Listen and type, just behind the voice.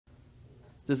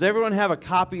Does everyone have a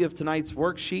copy of tonight's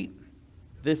worksheet?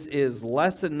 This is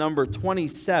lesson number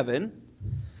 27.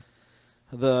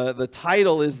 The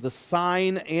title is The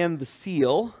Sign and the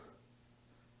Seal.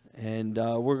 And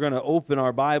we're going to open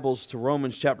our Bibles to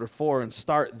Romans chapter 4 and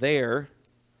start there.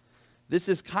 This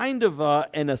is kind of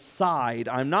an aside.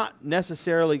 I'm not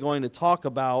necessarily going to talk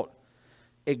about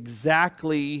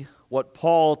exactly what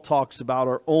Paul talks about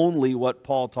or only what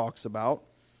Paul talks about.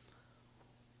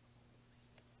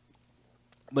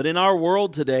 But in our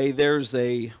world today, there's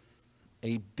a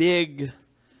big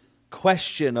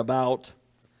question about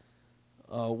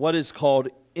what is called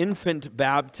infant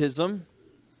baptism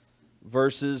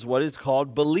versus what is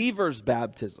called believer's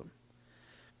baptism.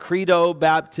 Credo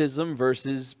baptism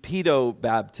versus pedo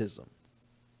baptism.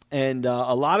 And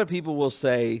a lot of people will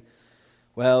say,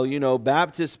 well, you know,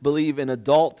 Baptists believe in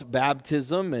adult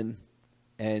baptism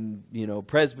and you know,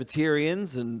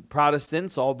 Presbyterians and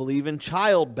Protestants all believe in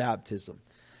child baptism.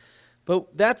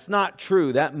 But that's not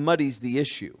true. That muddies the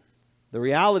issue. The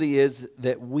reality is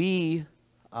that we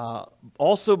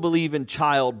also believe in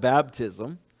child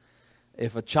baptism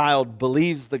if a child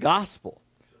believes the gospel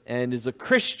and is a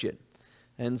Christian.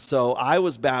 And so I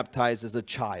was baptized as a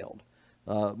child.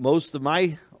 All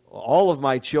of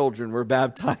my children were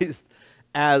baptized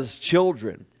as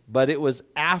children, but it was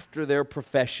after their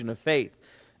profession of faith.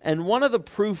 And one of the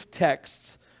proof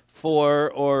texts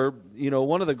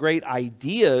one of the great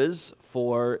ideas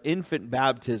for infant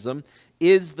baptism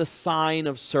is the sign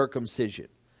of circumcision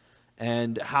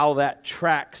and how that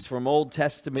tracks from Old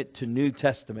Testament to New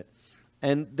Testament.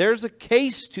 And there's a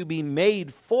case to be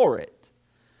made for it,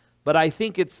 but I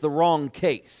think it's the wrong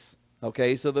case.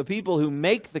 Okay, so the people who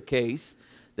make the case,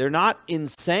 they're not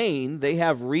insane. They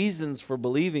have reasons for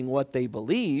believing what they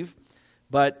believe,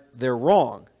 but they're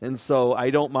wrong. And so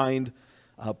I don't mind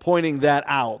pointing that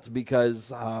out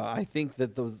because I think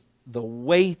that the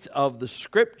weight of the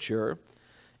Scripture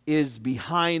is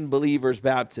behind believers'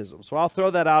 baptism. So I'll throw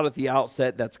that out at the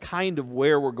outset. That's kind of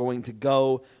where we're going to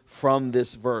go from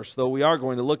this verse, though we are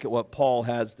going to look at what Paul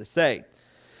has to say.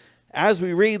 As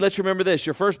we read, let's remember this.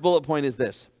 Your first bullet point is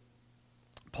this.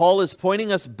 Paul is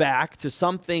pointing us back to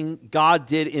something God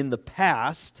did in the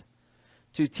past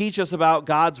to teach us about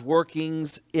God's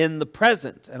workings in the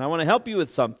present. And I want to help you with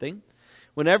something.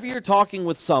 Whenever you're talking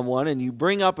with someone and you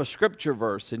bring up a scripture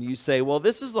verse and you say, well,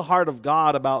 this is the heart of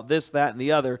God about this, that, and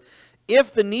the other,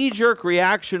 if the knee-jerk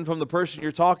reaction from the person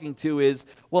you're talking to is,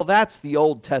 well, that's the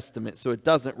Old Testament, so it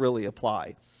doesn't really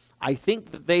apply, I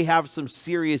think that they have some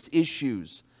serious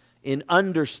issues in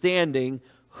understanding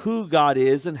who God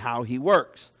is and how He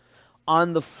works.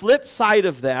 On the flip side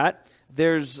of that,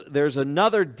 there's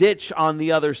another ditch on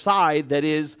the other side that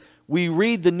is, we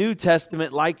read the New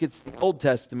Testament like it's the Old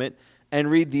Testament and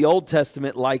read the Old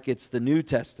Testament like it's the New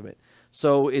Testament.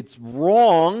 So it's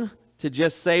wrong to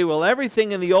just say, well,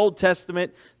 everything in the Old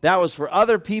Testament, that was for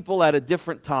other people at a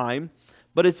different time.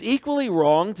 But it's equally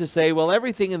wrong to say, well,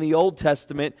 everything in the Old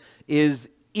Testament is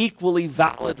equally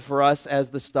valid for us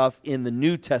as the stuff in the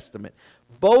New Testament.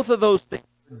 Both of those things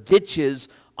are ditches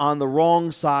on the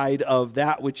wrong side of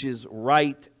that which is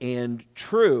right and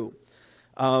true.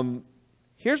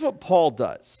 Here's what Paul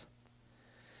does.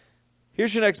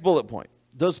 Here's your next bullet point.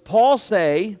 Does Paul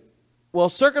say, well,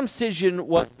 circumcision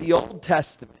was the Old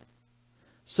Testament,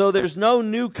 so there's no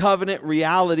new covenant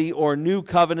reality or new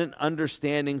covenant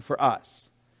understanding for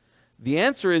us? The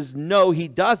answer is no, he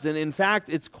doesn't. In fact,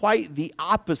 it's quite the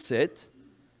opposite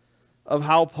of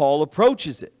how Paul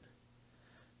approaches it.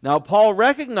 Now, Paul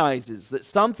recognizes that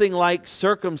something like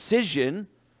circumcision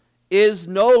is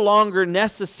no longer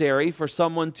necessary for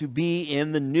someone to be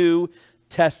in the New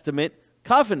Testament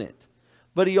covenant.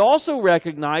 But he also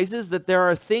recognizes that there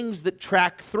are things that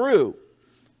track through.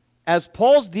 As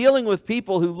Paul's dealing with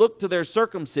people who look to their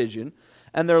circumcision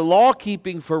and their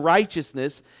law-keeping for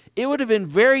righteousness, it would have been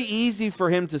very easy for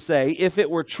him to say, if it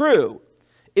were true,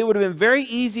 it would have been very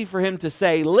easy for him to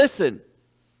say, listen,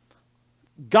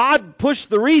 God pushed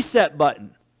the reset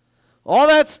button. All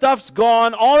that stuff's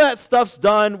gone. All that stuff's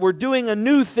done. We're doing a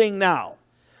new thing now.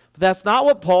 But that's not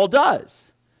what Paul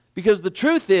does. Because the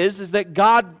truth is that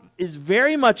God is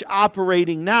very much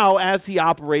operating now as He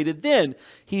operated then.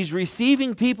 He's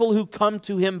receiving people who come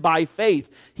to Him by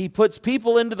faith. He puts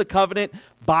people into the covenant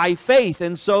by faith.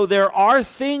 And so there are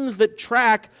things that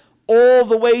track all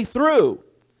the way through.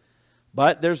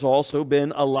 But there's also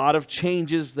been a lot of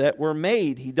changes that were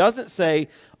made. He doesn't say,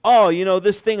 oh, you know,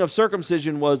 this thing of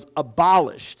circumcision was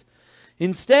abolished.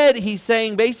 Instead, he's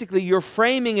saying basically you're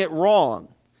framing it wrong.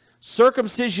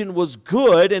 Circumcision was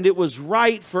good and it was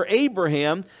right for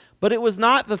Abraham, but it was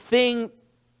not the thing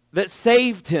that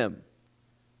saved him.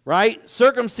 right?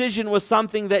 Circumcision was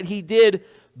something that he did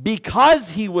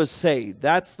because he was saved.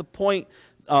 That's the point.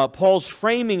 Paul's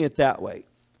framing it that way.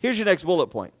 Here's your next bullet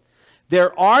point.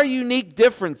 There are unique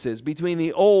differences between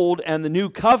the old and the new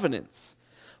covenants,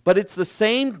 but it's the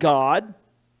same God,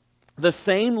 the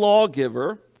same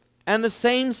lawgiver, and the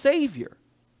same Savior.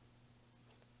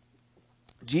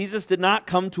 Jesus did not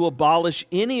come to abolish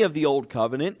any of the old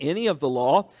covenant, any of the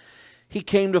law. He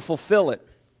came to fulfill it.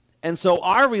 And so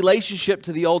our relationship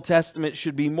to the Old Testament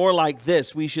should be more like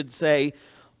this. We should say,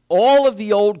 all of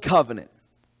the old covenant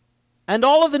and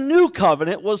all of the new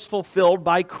covenant was fulfilled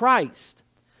by Christ.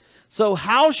 So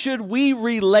how should we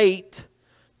relate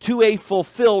to a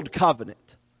fulfilled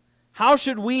covenant? How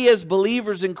should we as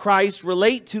believers in Christ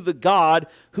relate to the God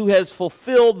who has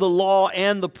fulfilled the law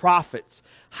and the prophets?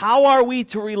 How are we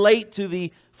to relate to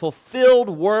the fulfilled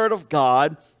Word of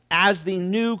God as the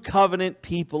new covenant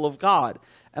people of God?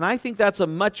 And I think that's a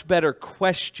much better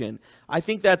question. I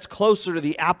think that's closer to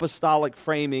the apostolic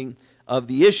framing of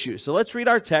the issue. So let's read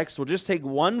our text. We'll just take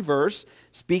one verse.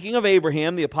 Speaking of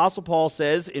Abraham, the Apostle Paul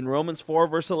says in Romans 4,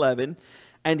 verse 11,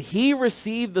 "And he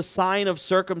received the sign of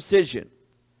circumcision,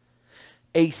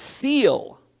 a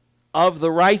seal of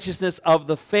the righteousness of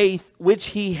the faith which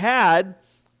he had,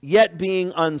 yet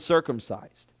being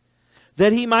uncircumcised,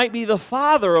 that he might be the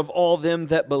father of all them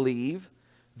that believe,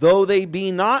 though they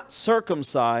be not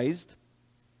circumcised,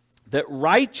 that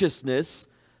righteousness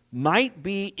might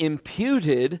be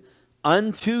imputed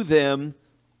unto them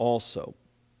also."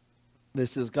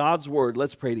 This is God's word.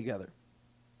 Let's pray together.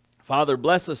 Father,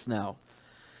 bless us now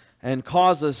and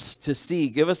cause us to see.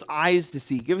 Give us eyes to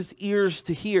see. Give us ears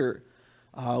to hear.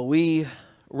 We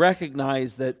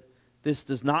recognize that this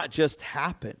does not just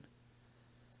happen.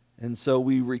 And so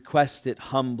we request it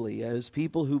humbly. As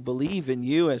people who believe in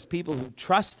you, as people who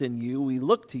trust in you, we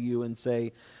look to you and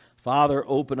say, Father,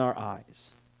 open our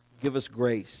eyes. Give us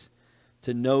grace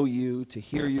to know you, to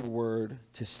hear your word,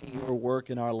 to see your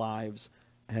work in our lives.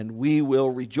 And we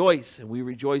will rejoice. And we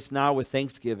rejoice now with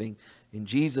thanksgiving. In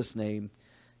Jesus' name,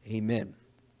 amen.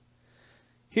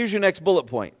 Here's your next bullet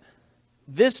point.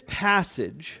 This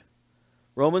passage,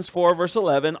 Romans 4, verse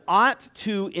 11, ought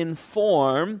to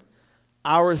inform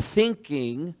our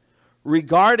thinking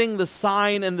regarding the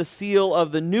sign and the seal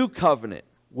of the new covenant,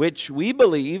 which we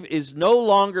believe is no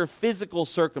longer physical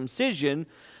circumcision,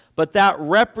 but that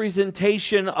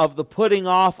representation of the putting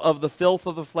off of the filth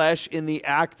of the flesh in the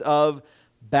act of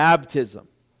baptism.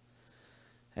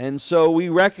 And so we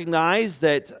recognize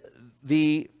that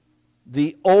the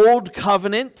old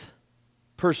covenant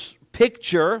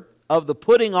picture of the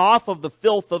putting off of the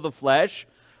filth of the flesh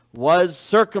was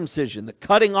circumcision, the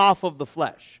cutting off of the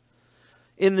flesh.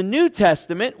 In the New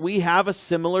Testament, we have a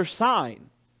similar sign,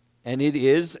 and it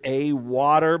is a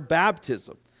water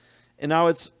baptism. And now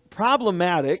it's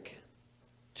problematic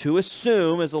to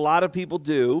assume, as a lot of people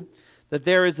do, that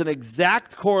there is an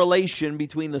exact correlation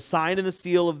between the sign and the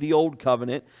seal of the old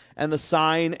covenant and the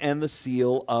sign and the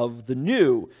seal of the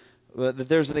new. That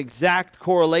there's an exact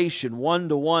correlation,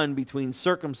 one-to-one, between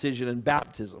circumcision and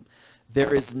baptism.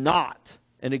 There is not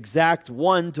an exact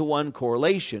one-to-one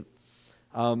correlation.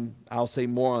 I'll say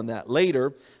more on that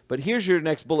later. But here's your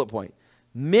next bullet point.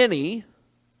 Many,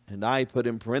 and I put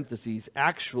in parentheses,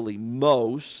 actually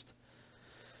most,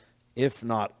 if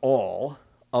not all,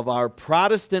 of our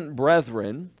Protestant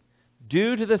brethren,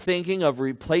 due to the thinking of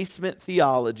replacement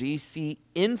theology, see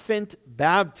infant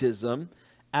baptism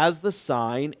as the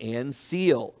sign and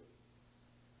seal.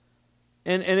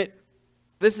 And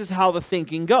this is how the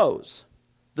thinking goes.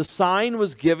 The sign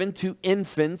was given to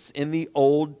infants in the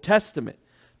Old Testament.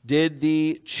 Did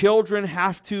the children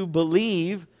have to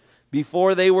believe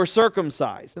before they were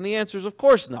circumcised? And the answer is, of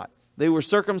course not. They were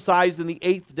circumcised in the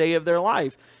 8th day of their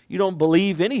life. You don't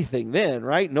believe anything then,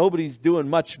 right? Nobody's doing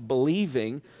much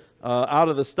believing out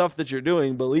of the stuff that you're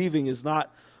doing. Believing is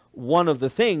not one of the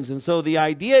things. And so the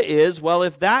idea is, well,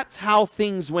 if that's how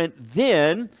things went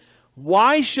then,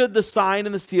 why should the sign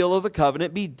and the seal of the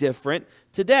covenant be different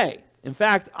today? In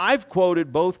fact, I've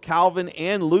quoted both Calvin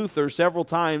and Luther several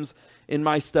times in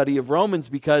my study of Romans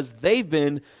because they've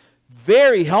been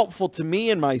very helpful to me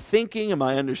in my thinking and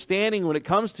my understanding when it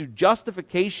comes to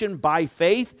justification by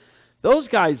faith. Those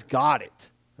guys got it.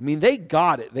 I mean, they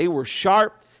got it. They were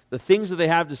sharp. The things that they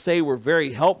have to say were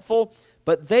very helpful,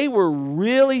 but they were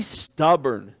really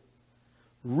stubborn,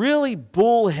 really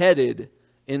bullheaded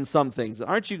in some things.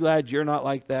 Aren't you glad you're not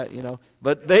like that, you know?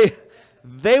 But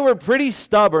they were pretty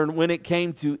stubborn when it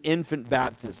came to infant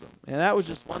baptism. And that was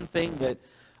just one thing that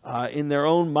in their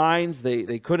own minds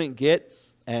they couldn't get.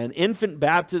 And infant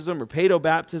baptism or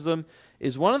paedobaptism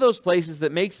is one of those places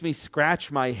that makes me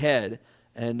scratch my head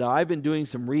And I've been doing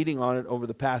some reading on it over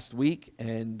the past week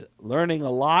and learning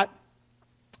a lot.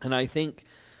 And I think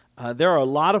there are a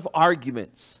lot of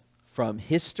arguments from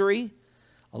history,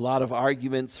 a lot of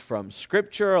arguments from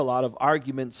Scripture, a lot of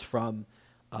arguments from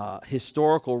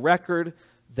historical record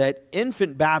that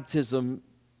infant baptism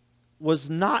was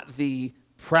not the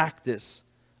practice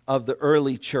of the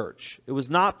early church. It was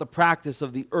not the practice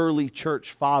of the early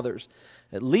church fathers.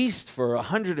 At least for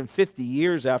 150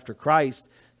 years after Christ,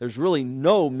 there's really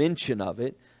no mention of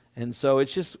it. And so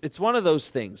it's one of those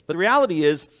things. But the reality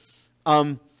is,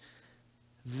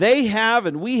 they have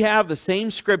and we have the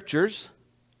same scriptures,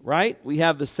 right? We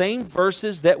have the same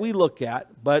verses that we look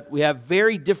at, but we have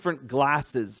very different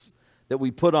glasses that we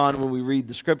put on when we read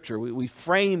the scripture. We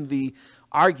frame the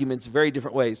arguments very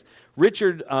different ways.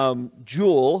 Richard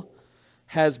Jewell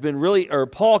has been really, or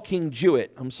Paul King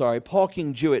Jewett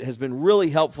has been really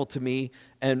helpful to me.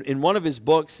 And in one of his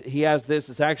books, he has this.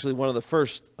 It's actually one of the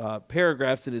first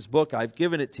paragraphs in his book. I've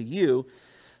given it to you.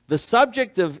 The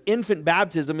subject of infant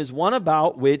baptism is one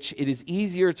about which it is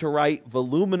easier to write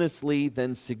voluminously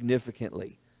than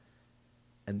significantly.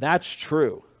 And that's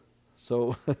true.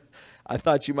 So I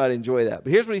thought you might enjoy that.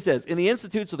 But here's what he says. In the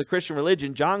Institutes of the Christian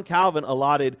Religion, John Calvin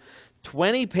allotted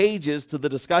 20 pages to the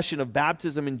discussion of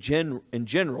baptism in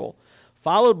general,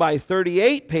 followed by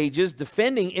 38 pages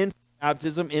defending infant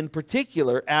baptism in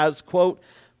particular as, quote,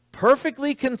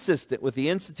 perfectly consistent with the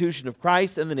institution of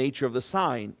Christ and the nature of the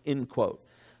sign, end quote.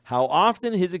 How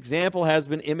often his example has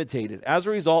been imitated. As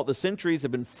a result, the centuries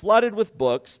have been flooded with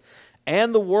books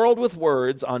and the world with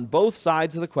words on both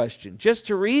sides of the question. Just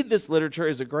to read this literature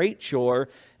is a great chore,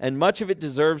 and much of it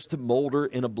deserves to molder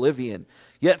in oblivion.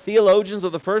 Yet theologians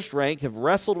of the first rank have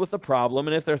wrestled with the problem,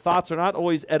 and if their thoughts are not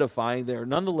always edifying, they are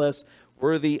nonetheless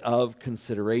worthy of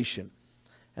consideration.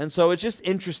 And so it's just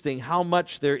interesting how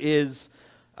much there is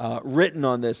written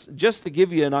on this. Just to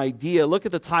give you an idea, look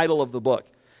at the title of the book.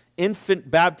 Infant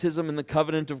Baptism in the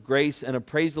Covenant of Grace, an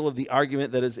appraisal of the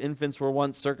argument that as infants were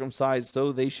once circumcised,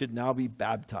 so they should now be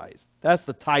baptized. That's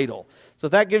the title. So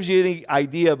if that gives you any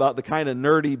idea about the kind of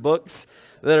nerdy books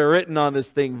that are written on this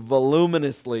thing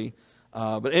voluminously.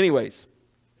 But anyways,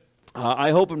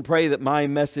 I hope and pray that my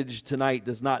message tonight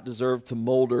does not deserve to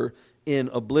molder in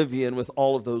oblivion with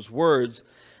all of those words.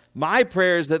 My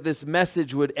prayer is that this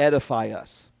message would edify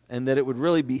us and that it would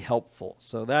really be helpful.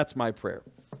 So that's my prayer.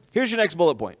 Here's your next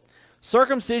bullet point.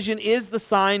 Circumcision is the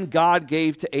sign God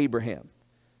gave to Abraham.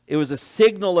 It was a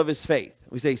signal of his faith.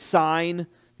 We say sign,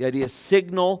 the idea is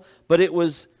signal, but it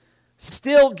was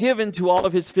still given to all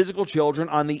of his physical children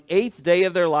on the 8th day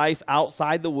of their life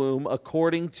outside the womb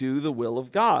according to the will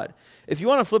of God. If you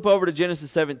want to flip over to Genesis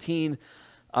 17,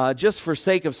 just for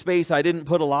sake of space, I didn't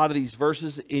put a lot of these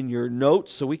verses in your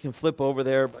notes, so we can flip over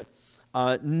there.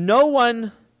 But no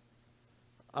one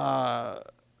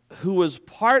who was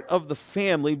part of the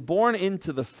family, born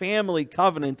into the family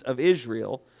covenant of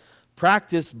Israel,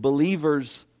 practiced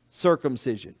believers'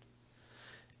 circumcision.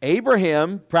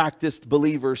 Abraham practiced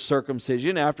believers'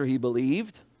 circumcision after he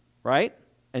believed, right?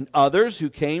 And others who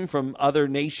came from other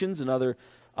nations and other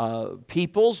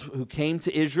peoples who came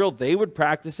to Israel, they would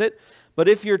practice it. But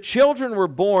if your children were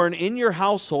born in your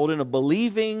household, in a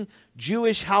believing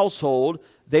Jewish household,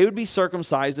 they would be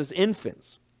circumcised as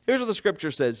infants. Here's what the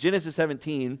scripture says, Genesis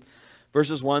 17,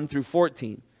 verses 1 through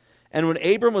 14. And when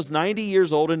Abram was 90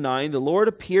 years old and 9, the Lord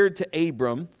appeared to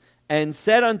Abram and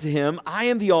said unto him, I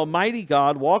am the Almighty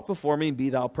God, walk before me and be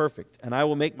thou perfect. And I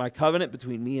will make my covenant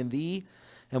between me and thee,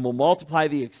 and will multiply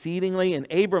thee exceedingly. And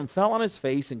Abram fell on his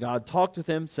face, and God talked with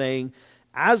him, saying,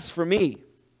 As for me,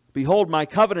 behold, my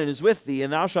covenant is with thee,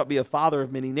 and thou shalt be a father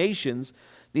of many nations.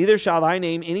 Neither shall thy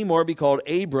name any more be called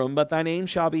Abram, but thy name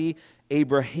shall be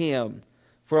Abraham.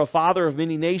 For a father of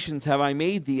many nations have I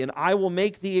made thee, and I will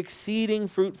make thee exceeding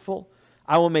fruitful.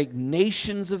 I will make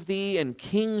nations of thee, and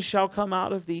kings shall come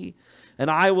out of thee.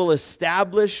 And I will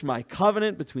establish my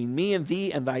covenant between me and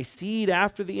thee and thy seed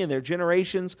after thee and their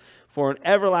generations for an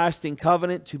everlasting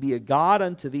covenant, to be a God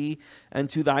unto thee and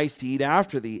to thy seed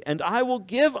after thee. And I will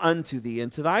give unto thee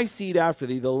and to thy seed after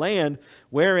thee the land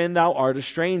wherein thou art a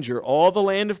stranger, all the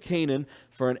land of Canaan,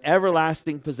 for an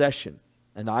everlasting possession.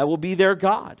 And I will be their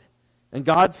God. And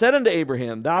God said unto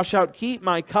Abraham, Thou shalt keep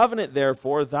my covenant,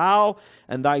 therefore, thou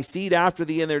and thy seed after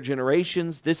thee and their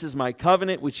generations. This is my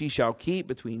covenant which ye shall keep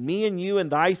between me and you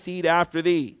and thy seed after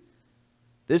thee.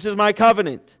 This is my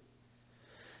covenant.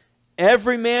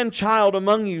 Every man child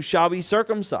among you shall be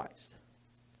circumcised,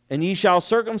 and ye shall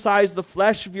circumcise the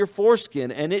flesh of your foreskin,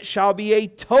 and it shall be a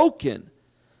token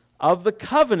of the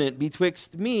covenant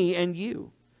betwixt me and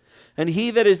you. And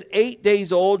he that is 8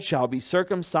 days old shall be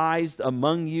circumcised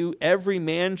among you, every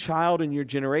man child in your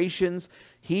generations.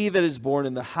 He that is born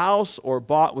in the house or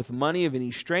bought with money of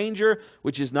any stranger,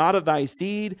 which is not of thy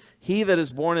seed, he that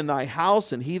is born in thy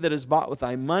house, and he that is bought with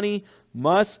thy money,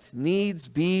 must needs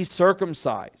be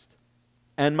circumcised.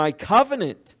 And my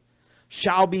covenant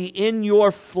shall be in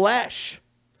your flesh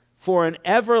for an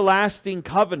everlasting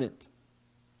covenant.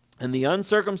 And the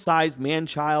uncircumcised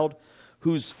man-child,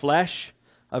 whose flesh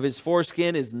of his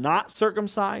foreskin is not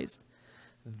circumcised,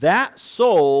 that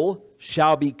soul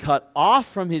shall be cut off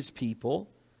from his people.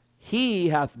 He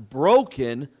hath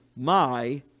broken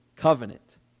my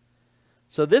covenant.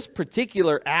 So this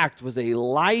particular act was a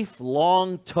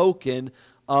lifelong token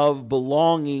of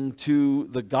belonging to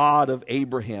the God of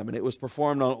Abraham, and it was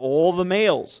performed on all the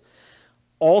males.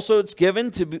 Also, it's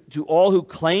given to all who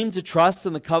claim to trust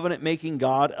in the covenant-making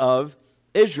God of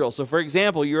Israel. So, for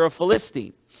example, you're a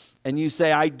Philistine, and you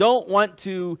say, I don't want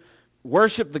to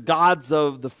worship the gods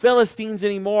of the Philistines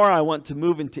anymore. I want to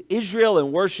move into Israel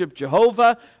and worship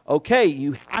Jehovah. Okay,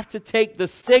 you have to take the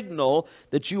signal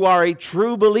that you are a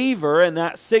true believer, and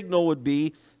that signal would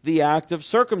be the act of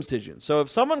circumcision. So if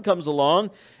someone comes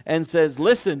along and says,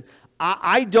 listen,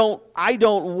 I don't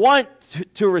want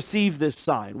to receive this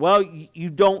sign. Well,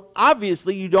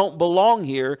 obviously you don't belong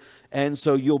here, and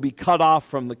so you'll be cut off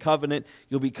from the covenant.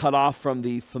 You'll be cut off from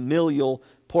the familial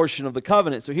portion of the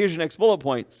covenant. So here's your next bullet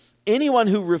point. Anyone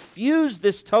who refused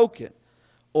this token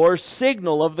or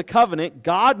signal of the covenant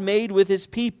God made with his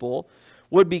people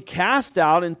would be cast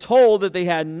out and told that they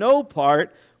had no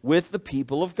part with the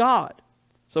people of God.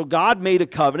 So God made a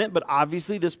covenant, but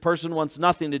obviously this person wants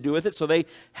nothing to do with it, so they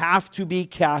have to be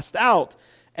cast out.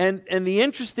 And the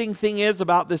interesting thing is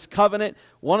about this covenant,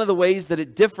 one of the ways that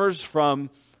it differs from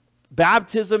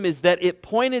baptism is that it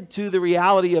pointed to the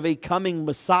reality of a coming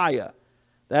Messiah.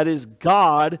 That is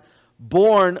God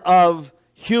born of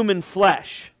human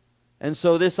flesh. And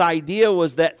so this idea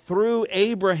was that through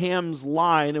Abraham's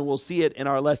line, and we'll see it in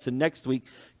our lesson next week,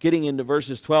 getting into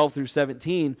verses 12 through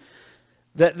 17,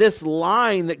 that this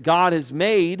line that God has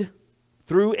made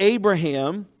through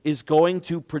Abraham is going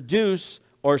to produce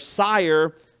or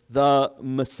sire the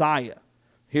Messiah.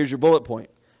 Here's your bullet point.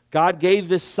 God gave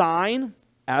this sign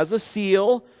as a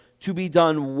seal to be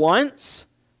done once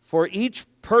for each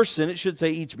person, it should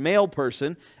say each male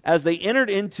person, as they entered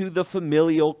into the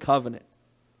familial covenant.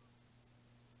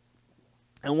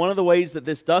 And one of the ways that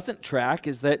this doesn't track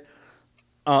is that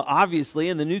obviously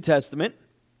in the New Testament,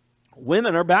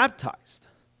 women are baptized.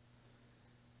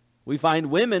 We find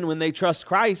women, when they trust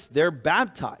Christ, they're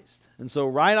baptized. And so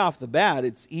right off the bat,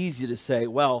 it's easy to say,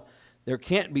 well, there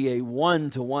can't be a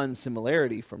one-to-one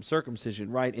similarity from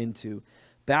circumcision right into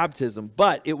baptism.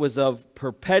 But it was of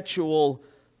perpetual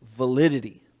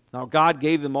validity. Now, God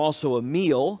gave them also a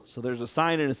meal. So there's a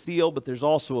sign and a seal, but there's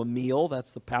also a meal.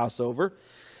 That's the Passover.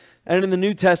 And in the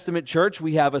New Testament church,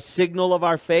 we have a signal of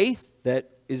our faith that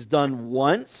is done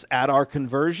once at our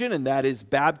conversion, and that is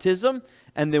baptism.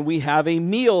 And then we have a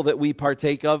meal that we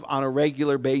partake of on a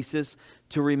regular basis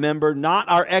to remember not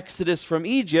our exodus from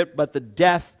Egypt, but the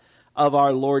death of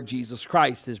our Lord Jesus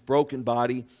Christ, his broken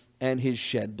body and his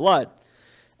shed blood.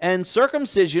 And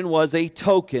circumcision was a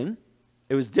token.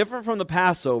 It was different from the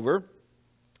Passover,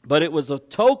 but it was a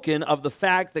token of the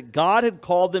fact that God had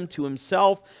called them to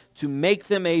himself to make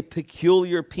them a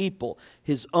peculiar people,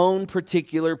 his own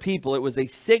particular people. It was a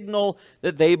signal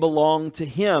that they belonged to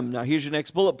him. Now, here's your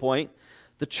next bullet point.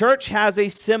 The church has a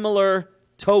similar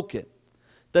token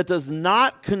that does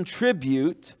not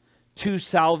contribute to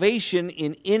salvation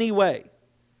in any way.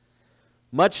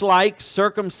 Much like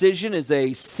circumcision is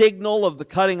a signal of the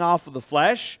cutting off of the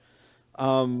flesh,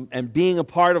 and being a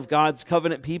part of God's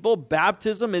covenant people,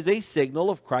 baptism is a signal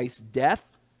of Christ's death,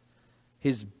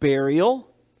 his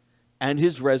burial, and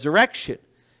his resurrection.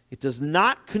 It does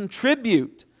not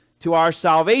contribute to our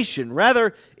salvation.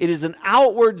 Rather, it is an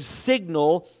outward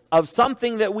signal of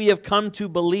something that we have come to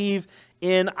believe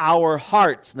in our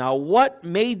hearts. Now, what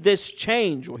made this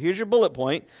change? Well, here's your bullet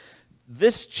point.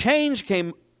 This change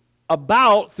came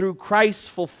about through Christ's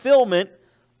fulfillment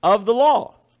of the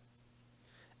law.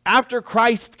 After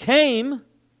Christ came,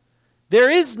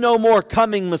 there is no more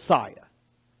coming Messiah.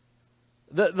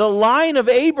 The line of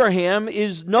Abraham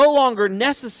is no longer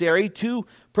necessary to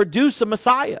produce a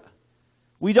Messiah.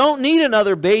 We don't need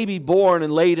another baby born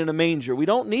and laid in a manger. We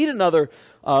don't need another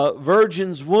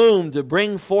virgin's womb to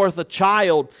bring forth a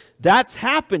child. That's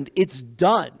happened. It's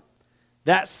done.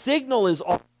 That signal is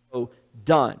also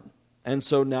done. And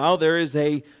so now there is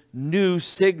a new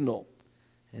signal.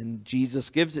 And Jesus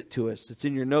gives it to us. It's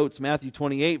in your notes, Matthew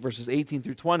 28, verses 18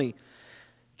 through 20.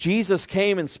 Jesus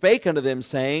came and spake unto them,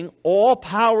 saying, All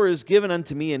power is given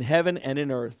unto me in heaven and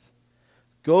in earth.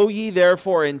 Go ye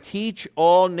therefore and teach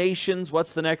all nations.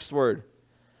 What's the next word?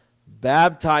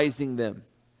 Baptizing them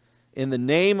in the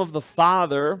name of the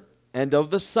Father and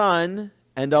of the Son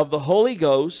and of the Holy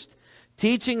Ghost,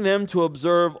 teaching them to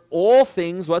observe all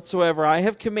things whatsoever I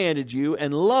have commanded you.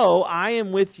 And lo, I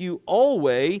am with you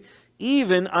always,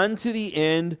 even unto the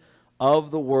end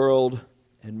of the world.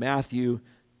 And Matthew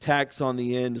tacks on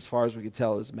the end, as far as we can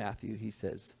tell, is Matthew. He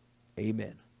says,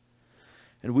 Amen.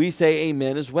 And we say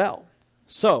amen as well.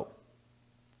 So,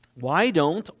 why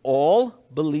don't all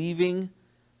believing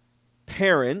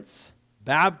parents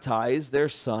baptize their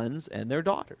sons and their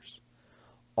daughters?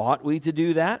 Ought we to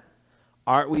do that?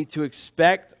 Are we to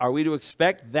expect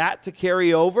that to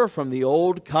carry over from the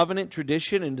old covenant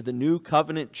tradition into the new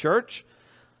covenant church?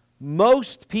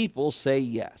 Most people say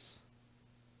yes.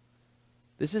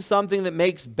 This is something that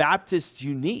makes Baptists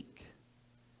unique.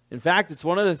 In fact, it's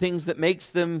one of the things that makes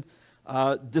them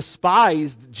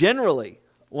despised generally.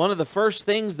 One of the first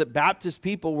things that Baptist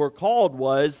people were called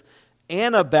was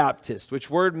Anabaptist, which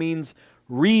word means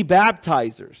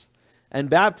rebaptizers. And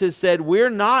Baptists said, we're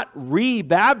not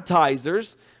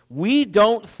rebaptizers. We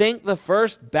don't think the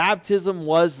first baptism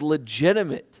was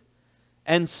legitimate.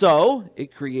 And so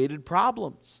it created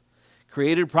problems.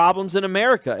 Created problems in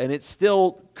America, and it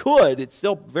still could. It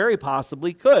still very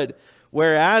possibly could.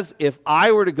 Whereas if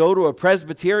I were to go to a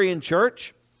Presbyterian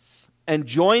church and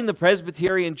join the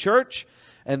Presbyterian church,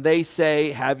 and they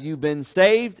say, have you been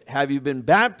saved? Have you been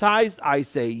baptized? I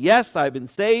say, yes, I've been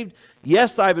saved.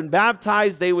 Yes, I've been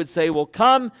baptized. They would say, well,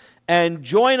 come and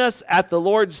join us at the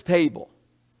Lord's table.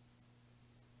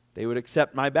 They would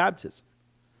accept my baptism.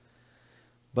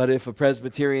 But if a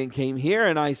Presbyterian came here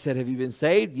and I said, have you been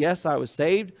saved? Yes, I was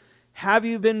saved. Have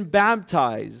you been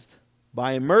baptized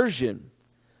by immersion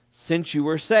since you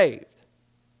were saved?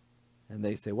 And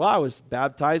they say, well, I was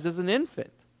baptized as an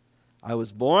infant. I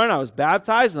was born, I was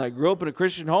baptized, and I grew up in a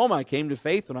Christian home. I came to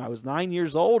faith when I was 9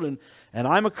 years old, and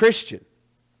I'm a Christian.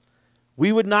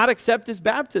 We would not accept his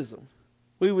baptism.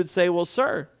 We would say, well,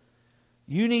 sir,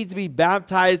 you need to be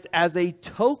baptized as a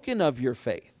token of your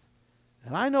faith.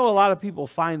 And I know a lot of people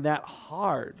find that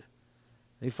hard.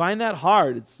 They find that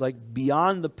hard. It's like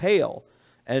beyond the pale.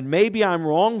 And maybe I'm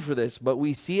wrong for this, but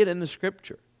we see it in the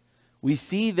Scripture. We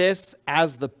see this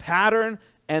as the pattern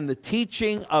and the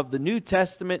teaching of the New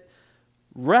Testament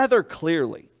rather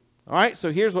clearly. All right,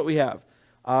 so here's what we have.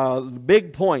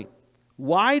 Big point.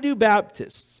 Why do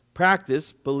Baptists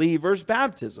practice believers'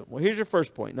 baptism? Well, here's your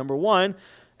first point. Number one,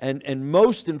 and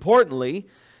most importantly,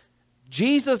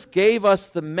 Jesus gave us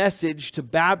the message to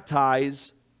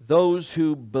baptize those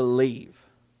who believe.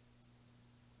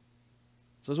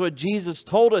 So that's what Jesus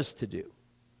told us to do.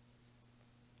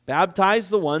 Baptize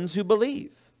the ones who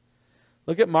believe.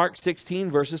 Look at Mark 16,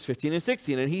 verses 15 and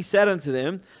 16. And he said unto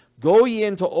them, Go ye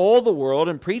into all the world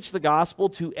and preach the gospel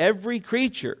to every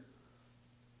creature.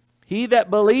 He that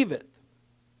believeth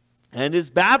and is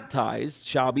baptized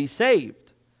shall be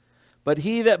saved, but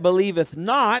he that believeth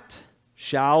not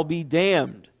shall be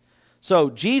damned. So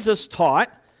Jesus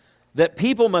taught that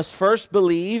people must first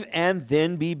believe and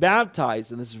then be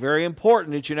baptized. And this is very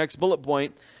important. It's your next bullet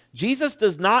point. Jesus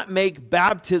does not make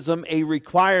baptism a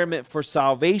requirement for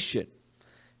salvation.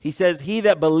 He says, he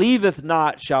that believeth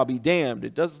not shall be damned.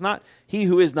 It does not, he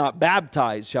who is not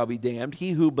baptized shall be damned.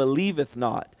 He who believeth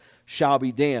not shall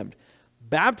be damned.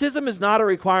 Baptism is not a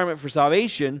requirement for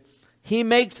salvation. He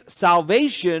makes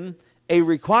salvation a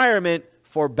requirement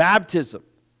for baptism.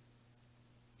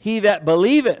 He that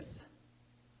believeth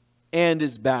and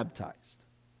is baptized.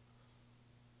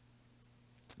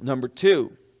 Number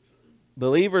two,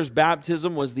 believers'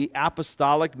 baptism was the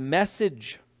apostolic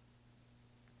message.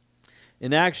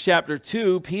 In Acts chapter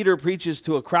 2, Peter preaches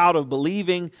to a crowd of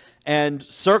believing and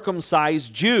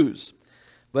circumcised Jews.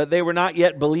 But they were not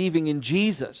yet believing in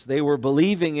Jesus. They were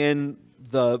believing in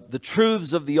the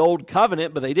truths of the old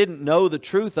covenant, but they didn't know the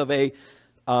truth of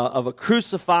a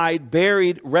crucified,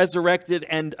 buried, resurrected,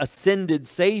 and ascended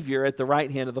Savior at the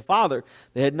right hand of the Father.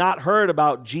 They had not heard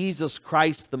about Jesus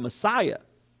Christ the Messiah.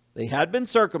 They had been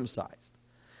circumcised.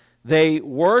 They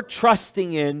were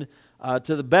trusting in,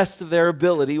 to the best of their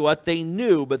ability, what they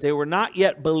knew, but they were not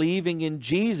yet believing in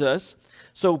Jesus.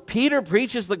 So Peter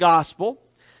preaches the gospel,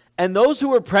 and those who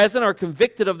were present are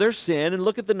convicted of their sin. And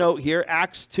look at the note here,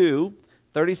 Acts 2,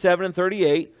 37 and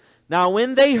 38. Now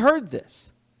when they heard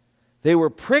this, they were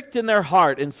pricked in their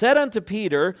heart, and said unto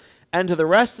Peter and to the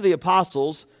rest of the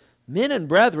apostles, Men and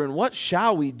brethren, what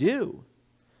shall we do?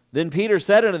 Then Peter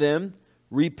said unto them,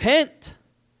 Repent,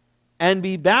 and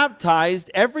be baptized,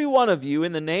 every one of you,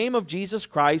 in the name of Jesus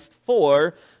Christ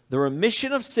for the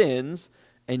remission of sins,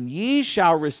 and ye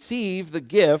shall receive the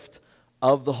gift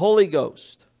of the Holy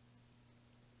Ghost.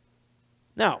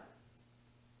 Now,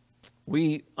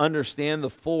 we understand the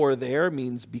for there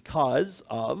means because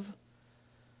of.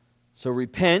 So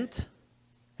repent,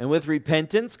 and with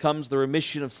repentance comes the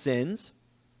remission of sins.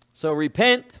 So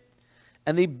repent,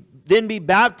 and then be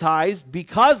baptized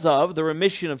because of the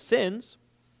remission of sins.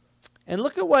 And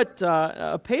look at what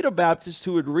a Paedo-Baptist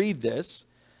who would read this,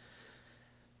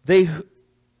 let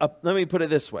me put it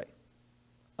this way.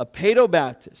 A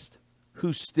Paedo-Baptist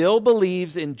who still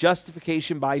believes in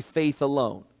justification by faith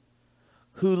alone,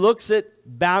 who looks at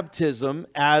baptism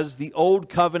as the old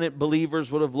covenant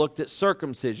believers would have looked at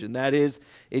circumcision. That is,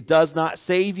 it does not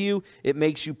save you. It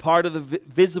makes you part of the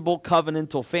visible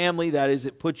covenantal family. That is,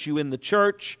 it puts you in the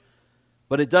church,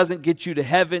 but it doesn't get you to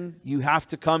heaven. You have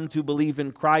to come to believe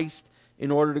in Christ in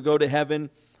order to go to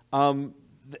heaven.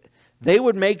 They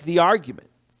would make the argument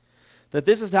that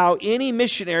this is how any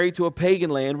missionary to a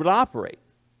pagan land would operate.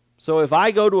 So if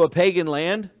I go to a pagan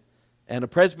land, and a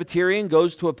Presbyterian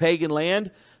goes to a pagan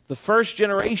land, the first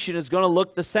generation is going to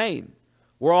look the same.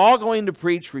 We're all going to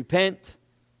preach, repent,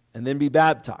 and then be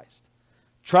baptized.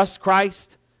 Trust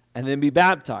Christ, and then be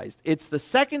baptized. It's the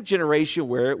second generation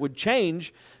where it would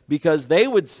change, because they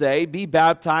would say, be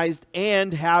baptized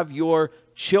and have your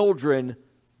children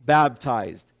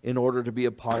baptized in order to be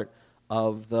a part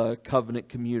of the covenant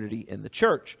community in the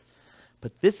church.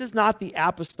 But this is not the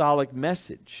apostolic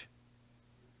message.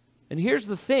 And here's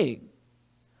the thing.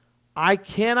 I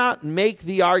cannot make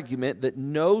the argument that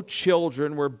no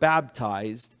children were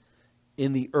baptized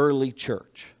in the early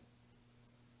church,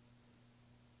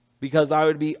 because I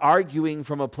would be arguing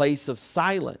from a place of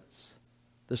silence.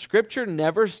 The scripture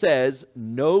never says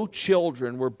no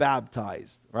children were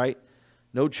baptized, right?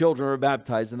 No children were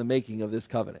baptized in the making of this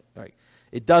covenant, right?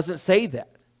 It doesn't say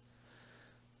that.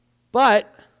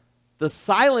 But the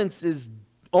silence is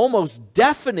almost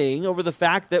deafening over the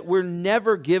fact that we're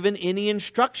never given any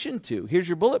instruction to. Here's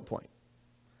your bullet point.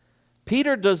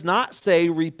 Peter does not say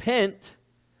repent,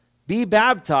 be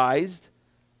baptized,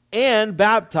 and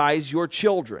baptize your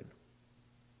children.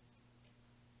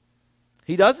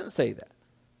 He doesn't say that.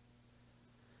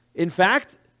 In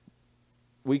fact,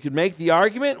 we could make the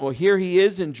argument, well, here he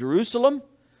is in Jerusalem,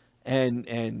 and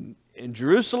in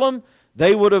Jerusalem,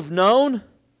 they would have known.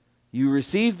 You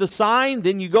receive the sign,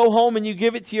 then you go home and you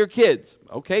give it to your kids.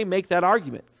 Okay, make that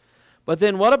argument. But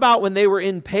then what about when they were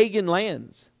in pagan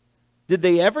lands? Did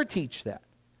they ever teach that?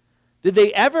 Did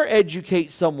they ever educate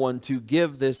someone to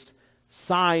give this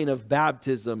sign of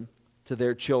baptism to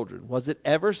their children? Was it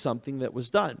ever something that was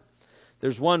done?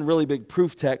 There's one really big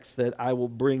proof text that I will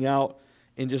bring out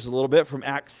in just a little bit from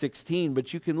Acts 16,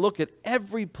 but you can look at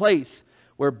every place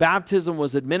where baptism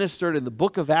was administered in the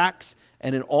book of Acts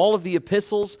and in all of the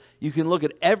epistles. You can look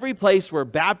at every place where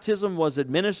baptism was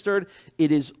administered.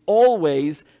 It is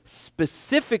always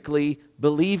specifically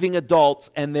believing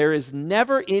adults, and there is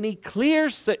never any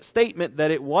clear statement that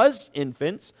it was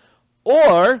infants,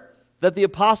 or that the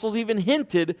apostles even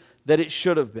hinted that it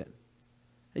should have been.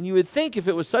 And you would think if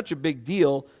it was such a big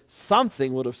deal,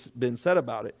 something would have been said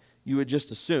about it. You would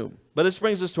just assume. But this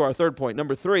brings us to our third point.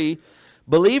 Number 3,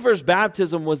 believers'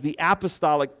 baptism was the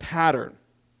apostolic pattern.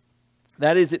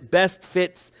 That is, it best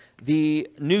fits the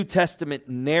New Testament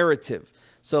narrative.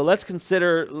 So let's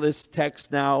consider this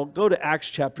text now. Go to Acts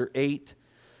chapter 8.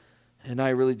 And I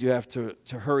really do have to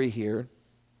hurry here.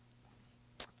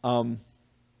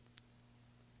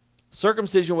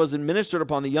 Circumcision was administered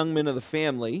upon the young men of the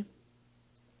family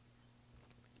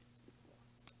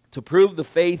to prove the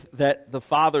faith that the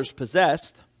fathers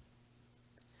possessed.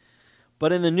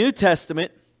 But in the New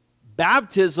Testament,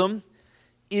 baptism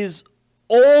is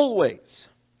always,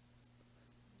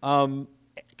 and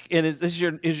this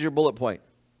is your bullet point.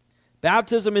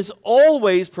 Baptism is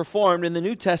always performed in the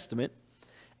New Testament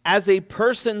as a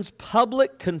person's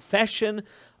public confession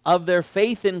of their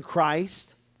faith in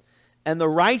Christ and the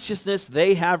righteousness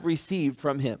they have received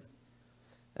from Him.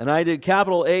 And I did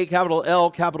capital A, capital L,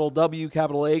 capital W,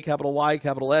 capital A, capital Y,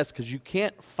 capital S, because you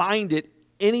can't find it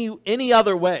any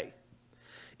other way.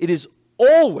 It is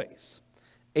always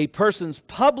a person's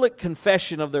public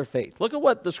confession of their faith. Look at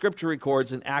what the scripture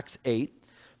records in Acts 8,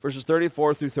 verses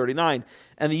 34 through 39.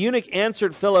 And the eunuch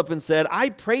answered Philip and said, I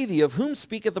pray thee, of whom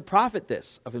speaketh the prophet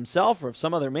this? Of himself or of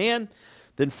some other man?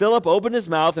 Then Philip opened his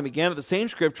mouth and began at the same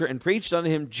scripture and preached unto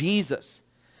him Jesus.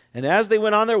 And as they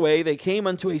went on their way, they came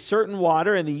unto a certain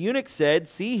water, and the eunuch said,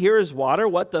 See, here is water,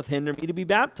 what doth hinder me to be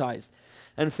baptized?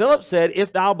 And Philip said,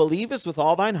 If thou believest with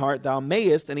all thine heart, thou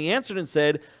mayest. And he answered and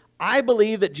said, I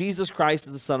believe that Jesus Christ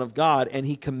is the Son of God. And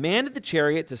he commanded the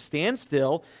chariot to stand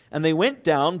still, and they went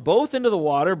down both into the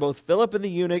water, both Philip and the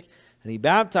eunuch, and he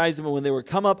baptized them. And when they were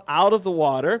come up out of the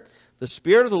water, the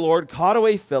Spirit of the Lord caught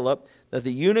away Philip, that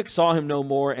the eunuch saw him no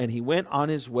more, and he went on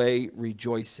his way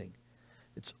rejoicing.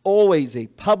 It's always a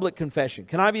public confession.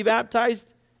 Can I be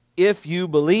baptized? If you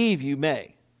believe, you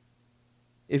may.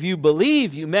 If you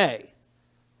believe, you may.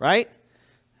 Right?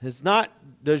 It's not,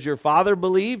 does your father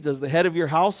believe? Does the head of your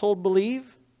household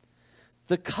believe?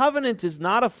 The covenant is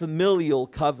not a familial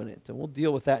covenant, and we'll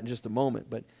deal with that in just a moment.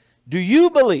 But do you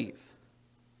believe?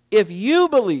 If you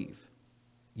believe,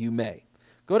 you may.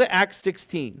 Go to Acts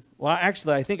 16. Well,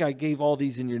 actually, I think I gave all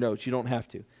these in your notes. You don't have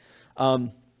to.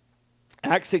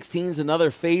 Acts 16 is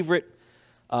another favorite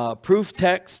proof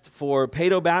text for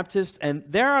paedobaptists. And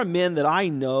there are men that I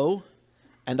know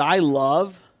and I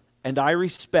love and I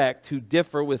respect who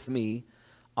differ with me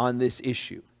on this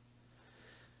issue.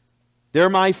 They're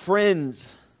my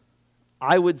friends.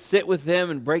 I would sit with them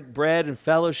and break bread and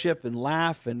fellowship and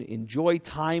laugh and enjoy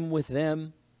time with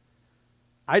them.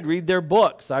 I'd read their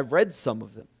books. I've read some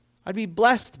of them. I'd be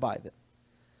blessed by them.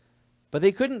 But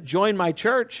they couldn't join my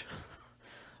church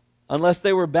unless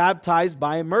they were baptized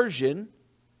by immersion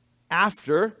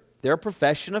after their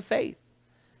profession of faith.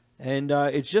 And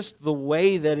it's just the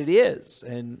way that it is.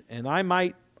 And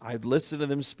I'd listen to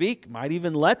them speak, might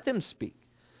even let them speak.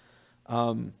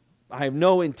 I have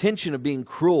no intention of being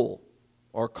cruel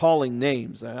or calling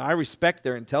names. I respect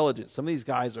their intelligence. Some of these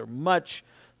guys are much,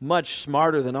 much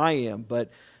smarter than I am, but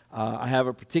I have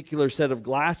a particular set of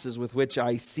glasses with which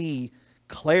I see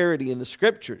clarity in the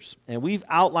Scriptures. And we've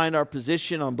outlined our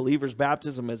position on believers'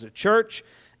 baptism as a church,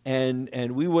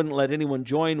 and we wouldn't let anyone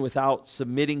join without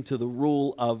submitting to the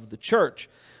rule of the church.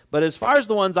 But as far as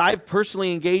the ones I've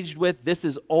personally engaged with, this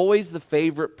is always the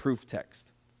favorite proof text.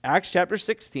 Acts chapter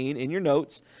 16, in your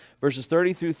notes, verses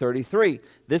 30 through 33.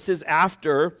 This is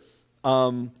after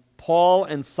Paul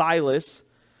and Silas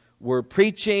were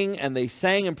preaching, and they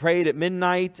sang and prayed at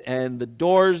midnight, and the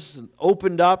doors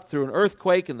opened up through an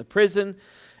earthquake in the prison,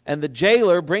 and the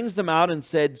jailer brings them out and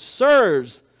said,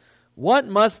 "Sirs, what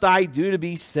must I do to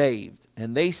be saved?"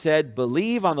 And they said,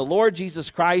 "Believe on the Lord Jesus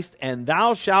Christ, and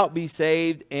thou shalt be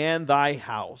saved, and thy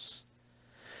house."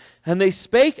 And they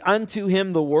spake unto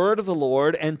him the word of the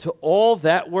Lord, and to all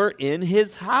that were in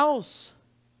his house.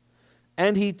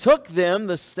 And he took them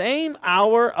the same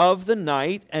hour of the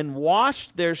night, and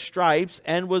washed their stripes,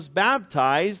 and was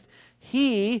baptized,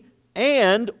 he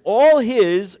and all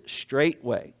his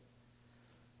straightway.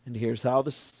 And here's how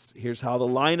the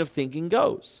line of thinking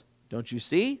goes. Don't you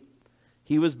see?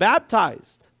 He was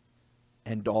baptized,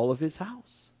 and all of his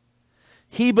house.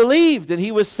 He believed, and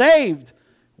he was saved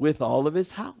with all of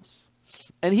his house.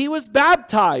 And he was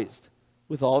baptized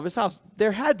with all of his house.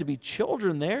 There had to be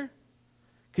children there.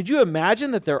 Could you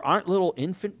imagine that there aren't little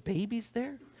infant babies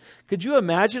there? Could you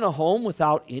imagine a home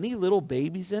without any little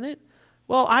babies in it?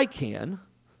 Well, I can.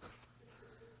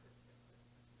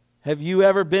 Have you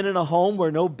ever been in a home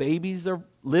where no babies are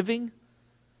living?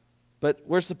 But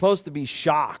we're supposed to be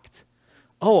shocked.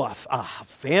 Oh, a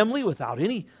family without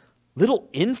any little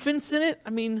infants in it? I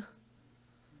mean,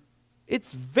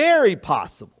 it's very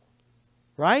possible,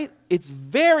 right? It's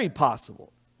very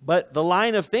possible. But the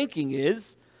line of thinking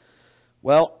is,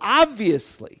 well,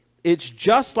 obviously, it's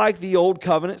just like the old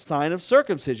covenant sign of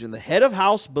circumcision. The head of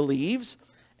house believes,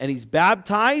 and he's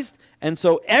baptized, and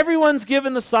so everyone's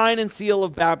given the sign and seal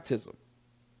of baptism.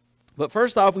 But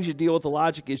first off, we should deal with the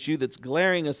logic issue that's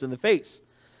glaring us in the face.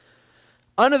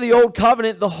 Under the old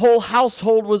covenant, the whole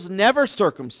household was never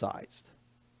circumcised.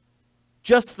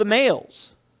 Just the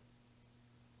males.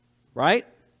 Right?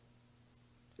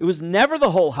 It was never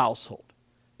the whole household.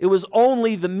 It was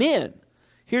only the men.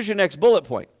 Here's your next bullet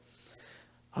point.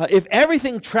 If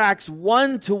everything tracks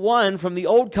one-to-one from the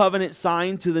old covenant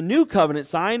sign to the new covenant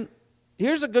sign,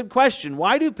 here's a good question.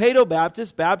 Why do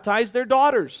paedobaptists baptize their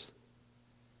daughters?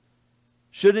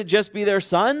 Shouldn't it just be their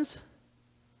sons?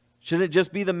 Shouldn't it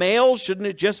just be the males? Shouldn't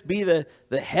it just be the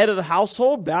head of the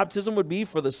household? Baptism would be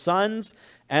for the sons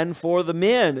and for the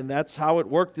men, and that's how it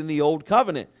worked in the old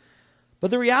covenant.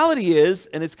 But the reality is,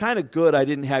 and it's kind of good I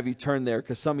didn't have you turn there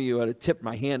because some of you had tipped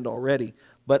my hand already,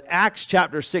 but Acts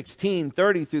chapter 16,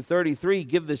 30 through 33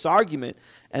 give this argument,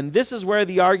 and this is where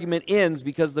the argument ends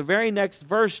because the very next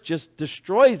verse just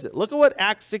destroys it. Look at what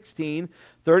Acts 16,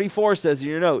 34 says in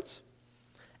your notes.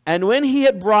 And when he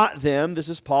had brought them, this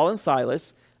is Paul and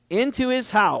Silas, into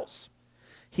his house,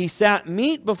 he sat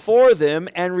meat before them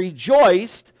and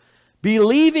rejoiced,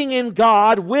 believing in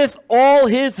God with all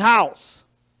his house.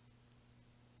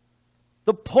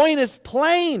 The point is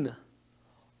plain.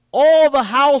 All the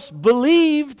house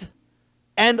believed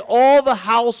and all the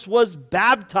house was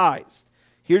baptized.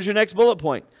 Here's your next bullet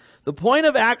point. The point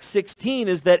of Acts 16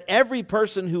 is that every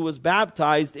person who was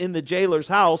baptized in the jailer's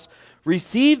house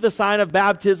received the sign of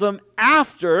baptism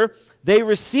after they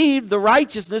received the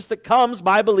righteousness that comes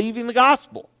by believing the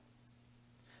gospel.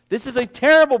 This is a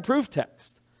terrible proof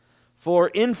text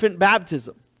for infant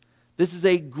baptism. This is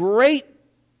a great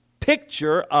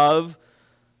picture of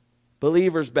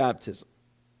believers' baptism.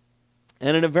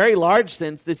 And in a very large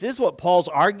sense, this is what Paul's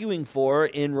arguing for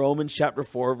in Romans chapter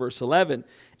 4, verse 11.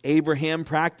 Abraham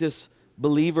practiced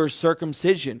believers'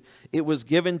 circumcision. It was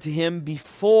given to him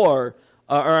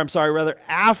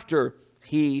after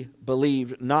he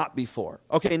believed, not before.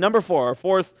 Okay, number 4, our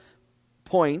fourth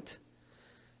point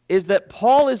is that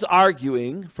Paul is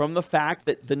arguing from the fact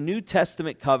that the New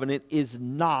Testament covenant is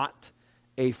not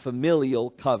a familial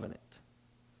covenant.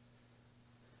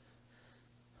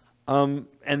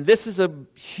 And this is a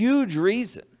huge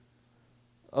reason.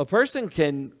 A person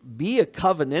can be a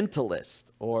covenantalist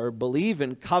or believe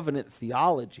in covenant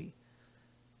theology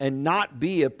and not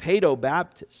be a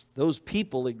Paedo-Baptist. Those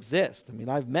people exist. I mean,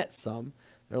 I've met some.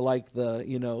 They're like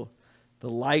the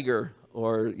liger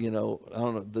or, I don't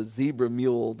know, the zebra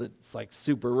mule that's like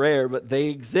super rare, but they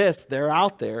exist. They're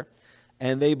out there.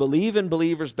 And they believe in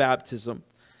believers' baptism.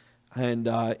 And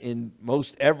in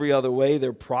most every other way,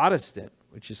 they're Protestant,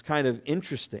 which is kind of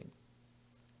interesting.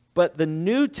 But the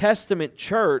New Testament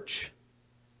church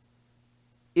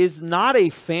is not a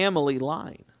family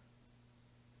line.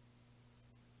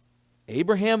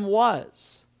 Abraham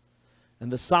was. And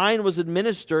the sign was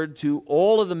administered to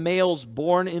all of the males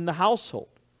born in the household.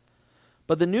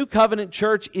 But the New Covenant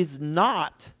church is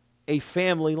not a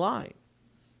family line.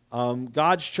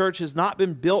 God's church has not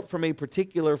been built from a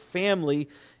particular family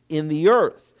in the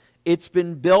earth. It's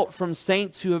been built from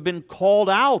saints who have been called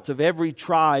out of every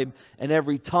tribe and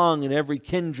every tongue and every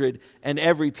kindred and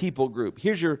every people group.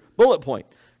 Here's your bullet point.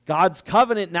 God's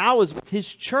covenant now is with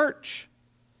His church.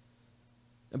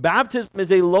 Baptism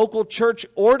is a local church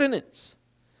ordinance.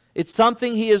 It's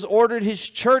something He has ordered His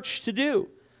church to do.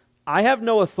 I have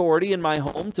no authority in my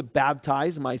home to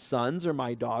baptize my sons or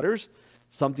my daughters.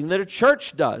 It's something that a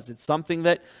church does. It's something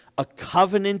that a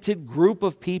covenanted group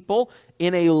of people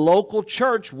in a local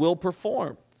church will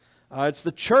perform. It's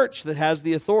the church that has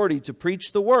the authority to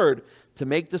preach the word, to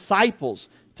make disciples,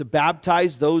 to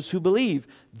baptize those who believe.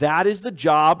 That is the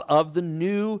job of the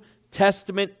New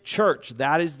Testament church.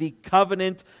 That is the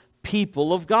covenant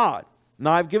people of God.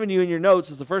 Now, I've given you in your notes,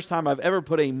 it's the first time I've ever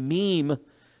put a meme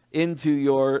into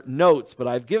your notes, but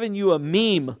I've given you a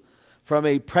meme from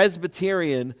a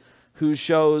Presbyterian who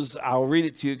shows, I'll read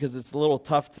it to you because it's a little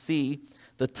tough to see.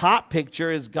 The top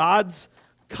picture is God's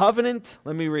covenant,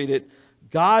 let me read it,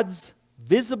 God's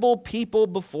visible people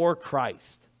before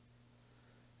Christ.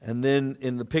 And then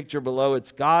in the picture below,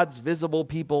 it's God's visible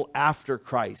people after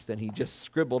Christ. And he just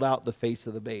scribbled out the face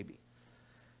of the baby.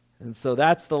 And so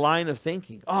that's the line of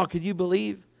thinking. Oh, could you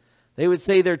believe? They would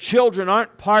say their children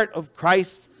aren't part of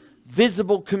Christ's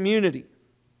visible community.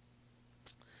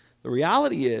 The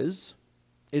reality is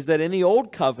that in the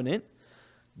Old Covenant,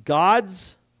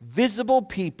 God's visible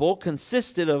people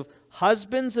consisted of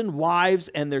husbands and wives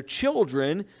and their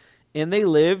children, and they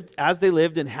lived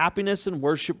in happiness and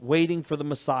worship, waiting for the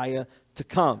Messiah to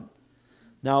come.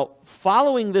 Now,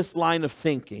 following this line of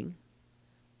thinking,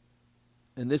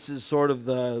 and this is sort of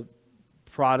the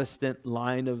Protestant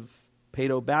line of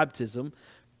paedo-baptism,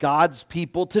 God's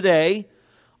people today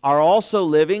are also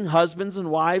living, husbands and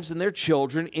wives and their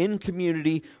children, in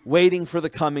community, waiting for the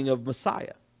coming of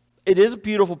Messiah. It is a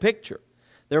beautiful picture.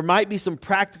 There might be some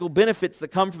practical benefits that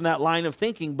come from that line of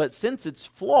thinking, but since it's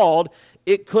flawed,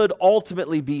 it could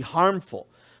ultimately be harmful.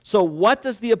 So what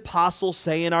does the apostle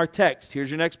say in our text? Here's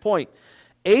your next point.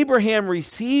 Abraham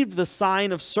received the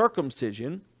sign of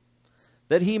circumcision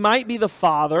that he might be the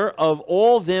father of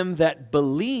all them that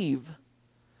believe,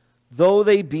 though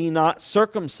they be not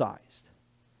circumcised.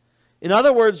 In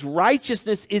other words,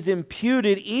 righteousness is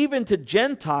imputed even to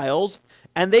Gentiles,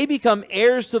 and they become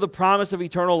heirs to the promise of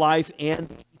eternal life and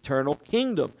the eternal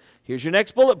kingdom. Here's your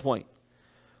next bullet point.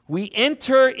 We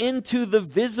enter into the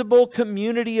visible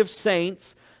community of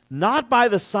saints not by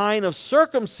the sign of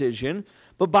circumcision,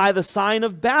 but by the sign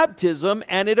of baptism,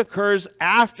 and it occurs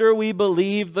after we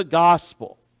believe the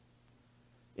gospel.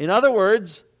 In other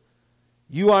words,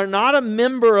 you are not a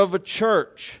member of a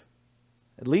church,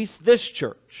 at least this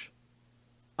church,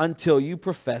 until you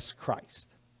profess Christ.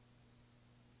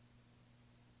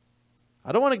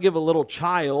 I don't want to give a little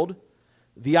child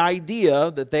the idea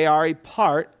that they are a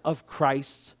part of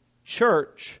Christ's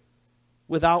church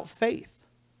without faith.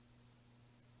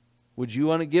 Would you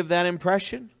want to give that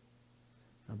impression?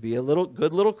 Be a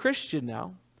good little Christian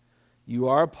now. You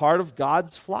are a part of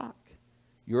God's flock.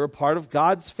 You're a part of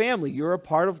God's family. You're a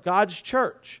part of God's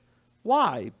church.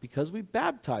 Why? Because we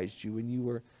baptized you when you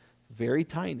were very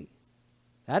tiny.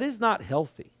 That is not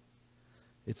healthy.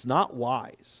 It's not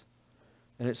wise.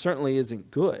 And it certainly isn't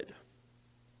good.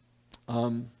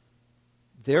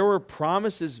 There were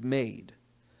promises made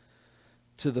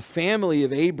to the family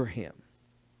of Abraham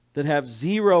that have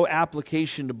zero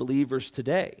application to believers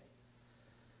today.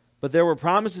 But there were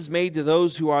promises made to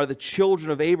those who are the children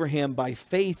of Abraham by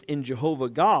faith in Jehovah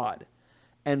God.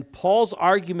 And Paul's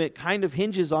argument kind of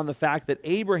hinges on the fact that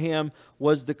Abraham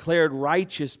was declared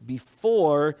righteous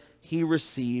before he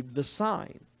received the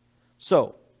sign.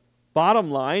 So,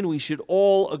 bottom line, we should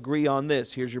all agree on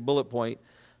this. Here's your bullet point.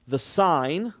 The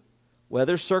sign,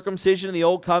 whether circumcision in the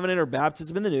old covenant or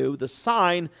baptism in the new, the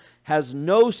sign has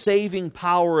no saving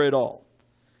power at all.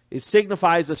 It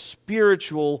signifies a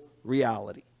spiritual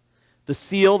reality. The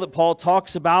seal that Paul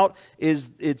talks about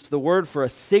it's the word for a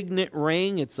signet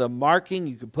ring. It's a marking.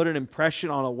 You could put an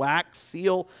impression on a wax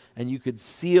seal, and you could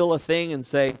seal a thing and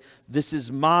say, this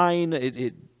is mine.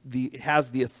 It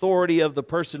has the authority of the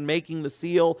person making the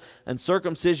seal. And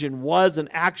circumcision was an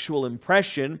actual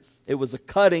impression. It was a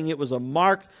cutting. It was a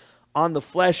mark on the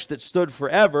flesh that stood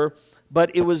forever.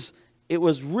 But it was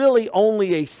really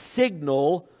only a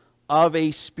signal of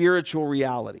a spiritual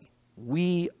reality.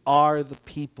 We are the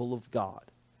people of God.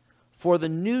 For the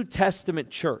New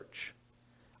Testament church,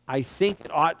 I think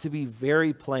it ought to be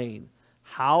very plain.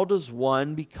 How does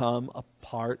one become a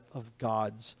part of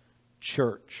God's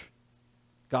church,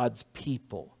 God's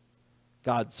people,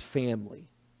 God's family?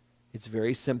 It's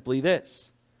very simply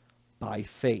this: by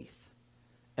faith.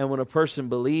 And when a person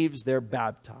believes, they're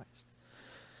baptized.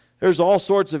 There's all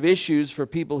sorts of issues for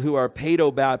people who are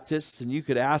paedo-Baptists, and you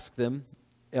could ask them,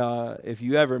 if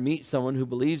you ever meet someone who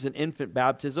believes in infant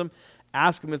baptism,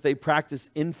 ask them if they practice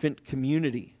infant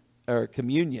communion.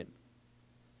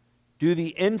 Do the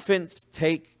infants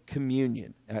take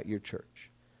communion at your church?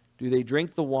 Do they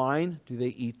drink the wine? Do they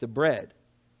eat the bread?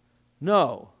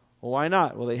 No. Well, why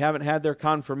not? Well, they haven't had their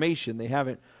confirmation. They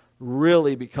haven't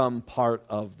really become part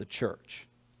of the church.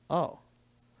 Oh.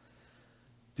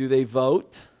 Do they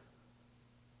vote?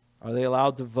 Are they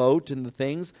allowed to vote in the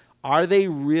things? Are they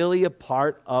really a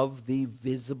part of the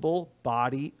visible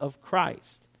body of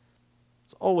Christ?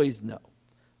 It's always no.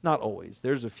 Not always.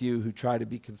 There's a few who try to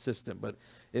be consistent, but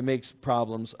it makes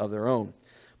problems of their own.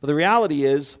 But the reality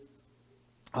is,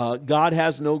 God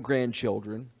has no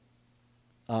grandchildren.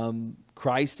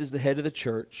 Christ is the head of the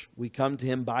church. We come to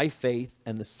him by faith,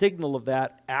 and the signal of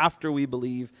that after we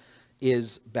believe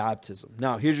is baptism.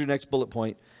 Now, here's your next bullet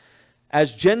point.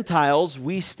 As Gentiles,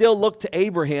 we still look to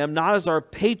Abraham not as our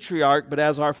patriarch, but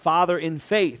as our father in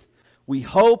faith. We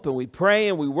hope and we pray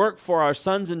and we work for our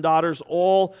sons and daughters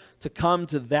all to come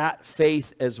to that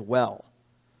faith as well.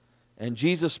 And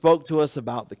Jesus spoke to us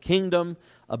about the kingdom,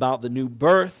 about the new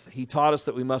birth. He taught us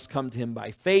that we must come to him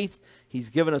by faith. He's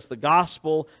given us the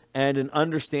gospel and an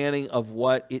understanding of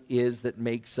what it is that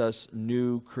makes us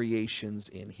new creations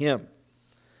in him.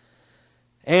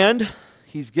 And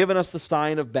he's given us the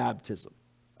sign of baptism,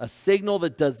 a signal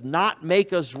that does not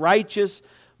make us righteous,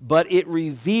 but it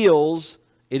reveals,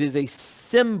 it is a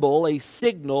symbol, a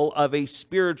signal of a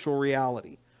spiritual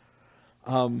reality.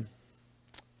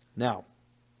 Now,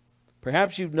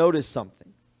 perhaps you've noticed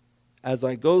something. As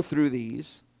I go through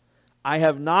these, I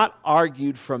have not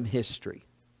argued from history,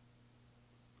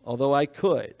 although I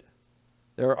could.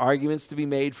 There are arguments to be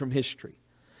made from history.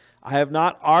 I have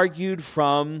not argued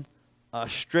from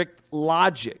strict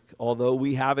logic, although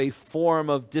we have a form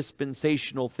of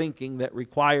dispensational thinking that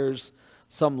requires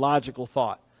some logical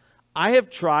thought. I have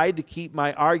tried to keep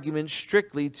my arguments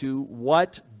strictly to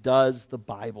what does the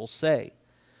Bible say?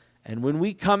 And when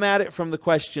we come at it from the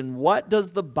question, what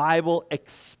does the Bible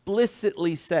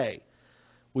explicitly say?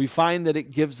 We find that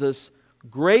it gives us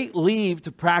great leave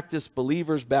to practice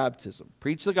believers' baptism.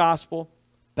 Preach the gospel,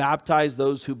 baptize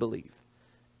those who believe.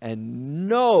 And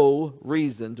no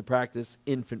reason to practice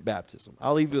infant baptism.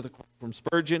 I'll leave you with a quote from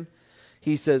Spurgeon.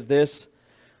 He says this,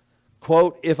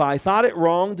 quote, "If I thought it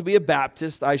wrong to be a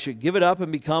Baptist, I should give it up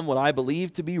and become what I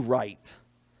believe to be right.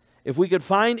 If we could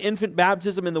find infant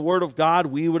baptism in the Word of God,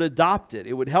 we would adopt it.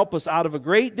 It would help us out of a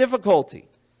great difficulty,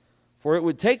 for it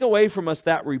would take away from us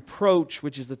that reproach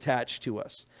which is attached to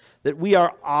us, that we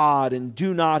are odd and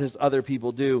do not as other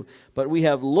people do, but we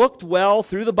have looked well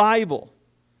through the Bible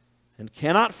and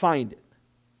cannot find it,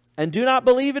 and do not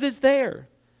believe it is there.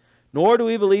 Nor do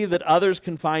we believe that others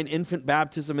can find infant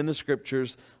baptism in the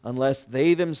Scriptures unless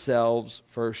they themselves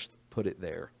first put it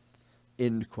there."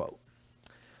 End quote.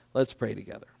 Let's pray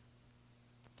together.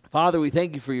 Father, we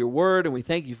thank you for your word, and we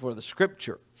thank you for the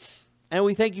scripture. And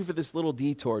we thank you for this little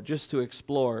detour just to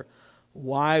explore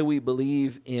why we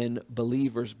believe in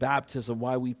believers' baptism,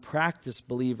 why we practice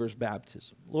believers'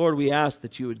 baptism. Lord, we ask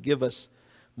that you would give us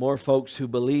more folks who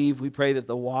believe. We pray that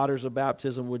the waters of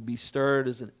baptism would be stirred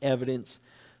as an evidence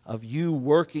of you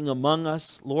working among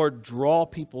us. Lord, draw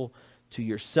people to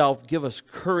yourself. Give us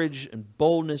courage and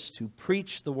boldness to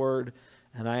preach the word.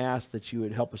 And I ask that you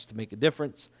would help us to make a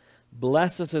difference.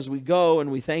 Bless us as we go,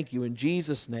 and we thank you in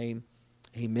Jesus' name.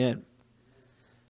 Amen.